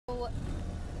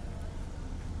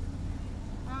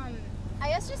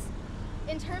guess just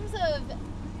in terms of,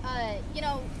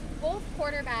 both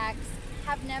quarterbacks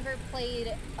have never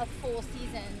played a full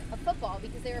season of football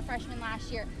because they were freshmen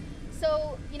last year.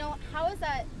 So, how has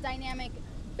that dynamic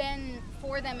been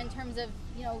for them in terms of,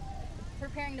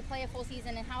 preparing to play a full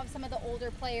season, and how have some of the older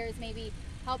players maybe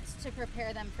helped to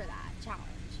prepare them for that challenge?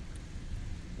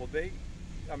 Well,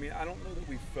 I don't know that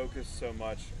we focus so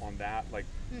much on that. Like,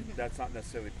 that's not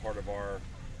necessarily part of our,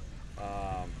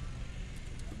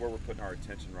 where we're putting our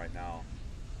attention right now.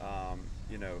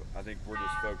 I think we're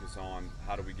just focused on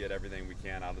how do we get everything we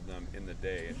can out of them in the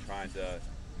day and trying to,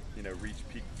 reach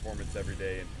peak performance every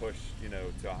day and push,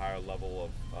 to a higher level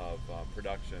of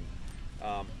production.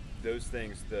 Those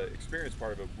things, the experience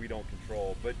part of it, we don't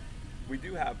control, but we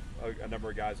do have a number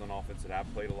of guys on offense that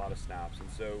have played a lot of snaps, and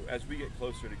so as we get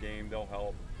closer to game, they'll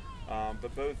help.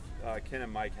 But both Ken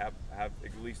and Mike have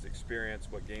at least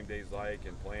experienced what game day's like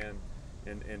and playing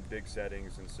in big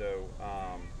settings, and so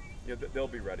they'll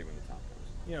be ready when the time comes.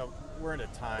 We're in a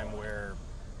time where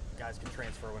guys can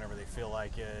transfer whenever they feel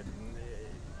like it, and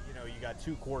you got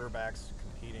two quarterbacks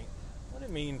competing. What did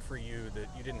it mean for you that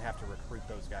you didn't have to recruit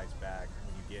those guys back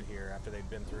when you get here after they've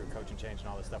been through coaching change and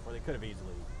all this stuff, where they could have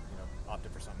easily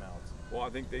opted for something else? Well, I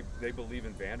think they believe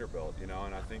in Vanderbilt, and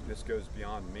I think this goes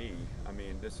beyond me. I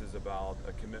mean, this is about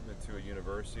a commitment to a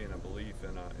university and a belief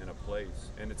in a place,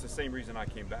 and it's the same reason I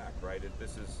came back, right?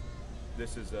 This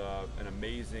is an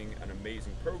amazing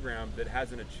program that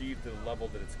hasn't achieved to the level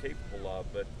that it's capable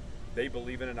of, but they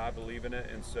believe in it, I believe in it,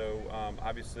 and so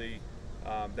obviously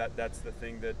that's the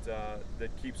thing that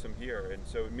keeps them here, and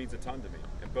so it means a ton to me.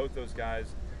 And both those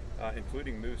guys,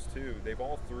 including Moose too, they've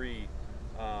all three.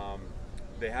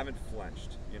 They haven't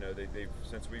flinched. They've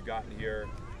since we've gotten here,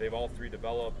 they've all three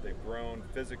developed. They've grown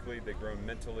physically, they've grown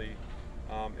mentally,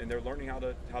 and they're learning how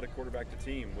to quarterback the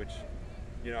team. Which,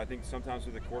 I think sometimes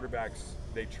with the quarterbacks,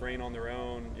 they train on their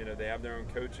own. They have their own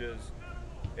coaches,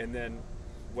 and then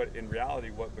what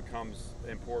becomes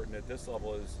important at this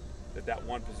level is that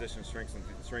one position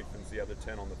strengthens the other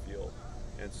 10 on the field.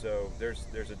 And so there's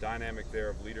a dynamic there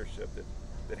of leadership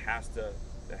that has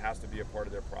to be a part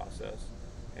of their process.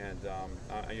 And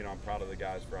I'm proud of the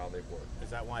guys for how they've worked.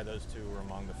 Is that why those two were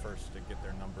among the first to get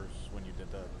their numbers when you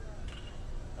did the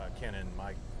Ken and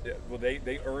Mike? Yeah, well,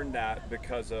 they earned that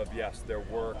because of their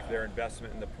work, their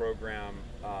investment in the program,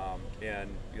 and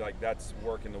that's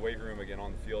work in the weight room, again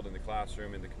on the field, in the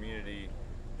classroom, in the community.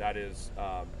 That is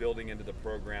building into the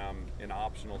program in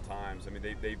optional times. I mean,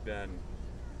 they've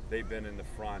been in the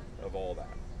front of all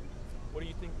that. What do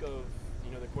you think of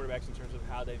the quarterbacks in terms of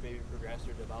how they've maybe progressed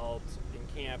or developed in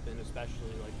camp, and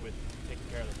especially with taking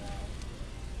care of the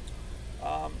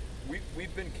ball?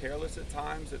 We've been careless at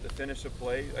times at the finish of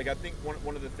play. I think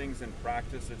one of the things in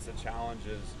practice that's a challenge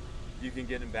is you can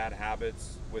get in bad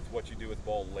habits with what you do with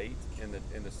ball late in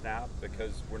the snap,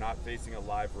 because we're not facing a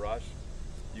live rush.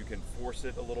 You can force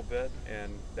it a little bit,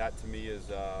 and that to me is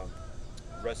a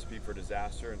recipe for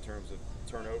disaster in terms of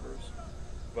turnovers.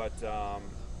 But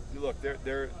look,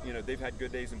 they've had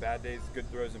good days and bad days, good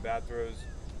throws and bad throws.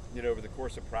 Over the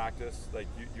course of practice,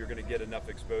 you're going to get enough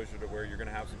exposure to where you're going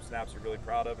to have some snaps you're really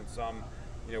proud of, and some,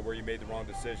 where you made the wrong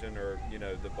decision, or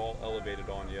the ball elevated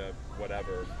on you,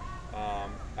 whatever.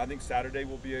 I think Saturday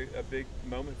will be a big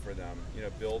moment for them.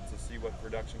 Build to see what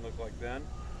production looked like then.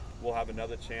 We'll have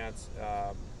another chance,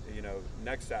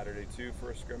 next Saturday too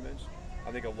for a scrimmage.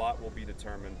 I think a lot will be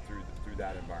determined through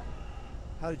that environment.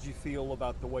 How did you feel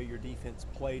about the way your defense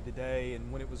played today,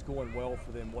 and when it was going well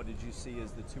for them, what did you see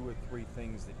as the two or three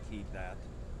things that keyed that?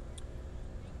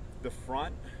 The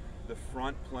front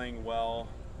playing well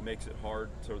makes it hard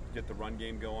to get the run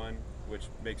game going, which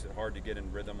makes it hard to get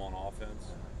in rhythm on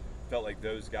offense. Felt like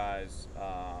those guys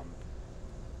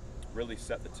really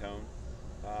set the tone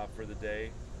for the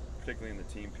day, particularly in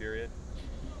the team period.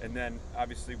 And then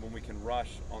obviously when we can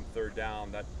rush on third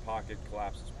down, that pocket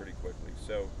collapses pretty quickly.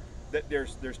 So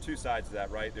there's two sides to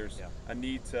that, right? There's a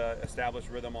need to establish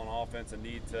rhythm on offense, a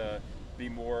need to be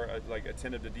more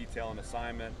attentive to detail and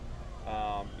assignment,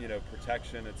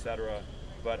 protection, etc.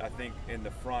 But I think in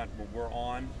the front, when we're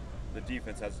on, the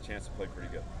defense has a chance to play pretty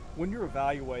good. When you're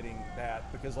evaluating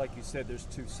that, because like you said, there's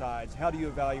two sides, how do you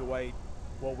evaluate,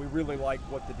 well, we really like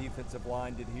what the defensive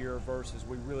line did here versus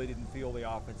we really didn't feel the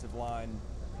offensive line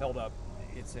held up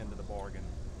its end of the bargain?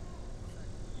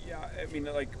 Yeah, I mean,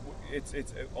 it's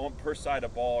on per side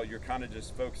of ball. You're kind of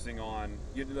just focusing on,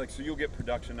 so you'll get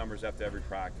production numbers after every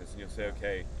practice, and you'll say,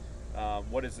 okay,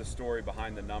 what is the story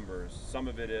behind the numbers? Some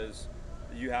of it is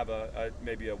you have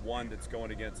maybe a 1 that's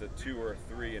going against a 2 or a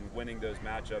 3 and winning those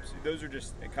matchups. Those are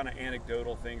just kind of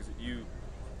anecdotal things that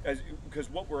because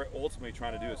what we're ultimately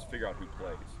trying to do is figure out who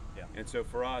plays. Yeah. And so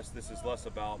for us, this is less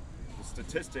about the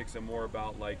statistics and more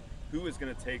about like who is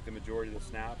going to take the majority of the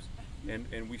snaps.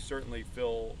 And we certainly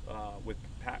fill with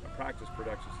practice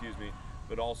production,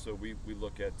 but also we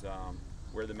look at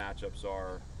where the matchups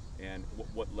are and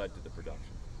what led to the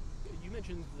production. You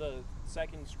mentioned the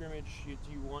second scrimmage.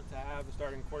 Do you want to have a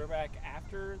starting quarterback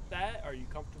after that? Are you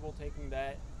comfortable taking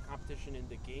that competition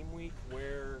into game week?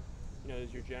 Where,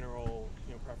 is your general,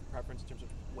 preference in terms of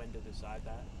when to decide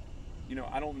that?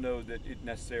 I don't know that it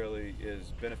necessarily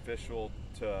is beneficial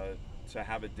to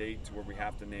have a date to where we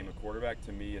have to name a quarterback.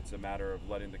 To me, it's a matter of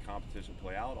letting the competition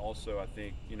play out. Also, I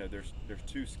think, there's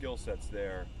two skill sets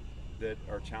there that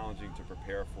are challenging to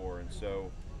prepare for. And so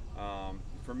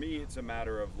for me, it's a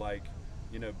matter of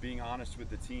being honest with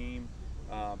the team,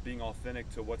 being authentic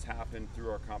to what's happened through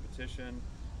our competition.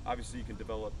 Obviously, you can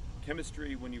develop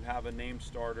chemistry when you have a named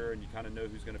starter and you kind of know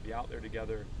who's going to be out there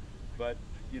together. But,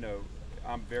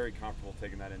 I'm very comfortable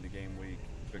taking that into game week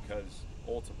because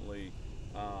ultimately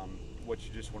what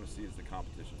you just want to see is the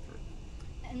competition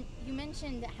through. And you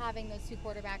mentioned having those two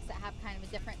quarterbacks that have kind of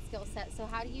a different skill set. So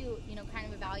how do you, kind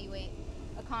of evaluate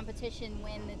a competition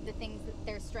when the things, that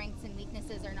their strengths and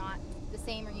weaknesses are not the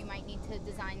same, or you might need to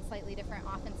design slightly different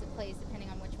offensive plays depending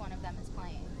on which one of them is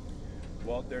playing?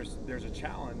 Well, there's a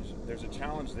challenge. There's a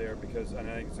challenge there because, and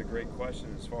I think it's a great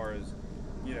question as far as,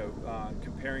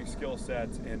 comparing skill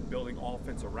sets and building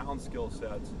offense around skill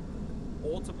sets.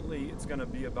 Ultimately, it's going to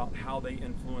be about how they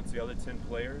influence the other 10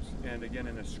 players. And again,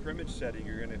 in a scrimmage setting,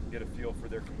 you're going to get a feel for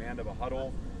their command of a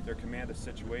huddle, their command of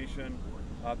situation,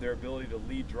 their ability to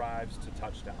lead drives to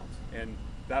touchdowns. And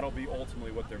that'll be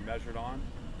ultimately what they're measured on.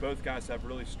 Both guys have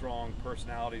really strong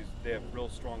personalities. They have real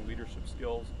strong leadership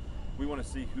skills. We want to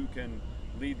see who can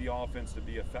lead the offense to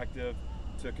be effective,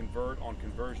 to convert on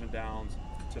conversion downs,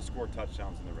 to score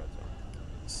touchdowns in the red zone.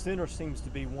 Center seems to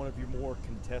be one of your more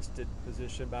contested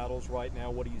position battles right now.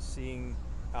 What are you seeing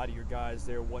out of your guys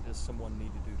there? What does someone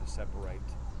need to do to separate?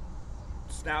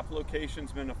 Snap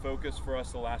location's been a focus for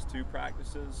us the last two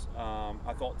practices.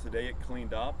 I thought today it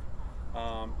cleaned up.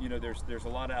 There's a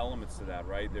lot of elements to that,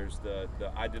 right? There's the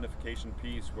identification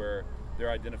piece where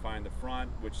they're identifying the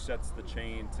front, which sets the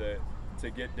chain to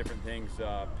get different things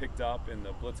picked up in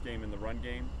the blitz game and the run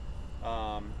game.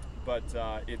 But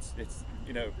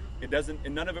it doesn't,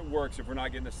 and none of it works if we're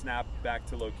not getting the snap back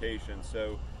to location.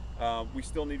 So we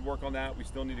still need work on that. We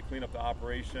still need to clean up the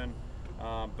operation.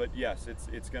 But yes,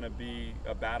 it's going to be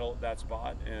a battle at that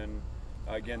spot. And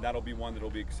again, that'll be one that'll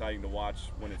be exciting to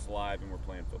watch when it's live and we're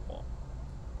playing football.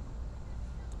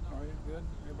 All right, good.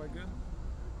 Everybody good?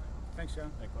 Thanks,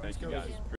 John. Thank you, guys.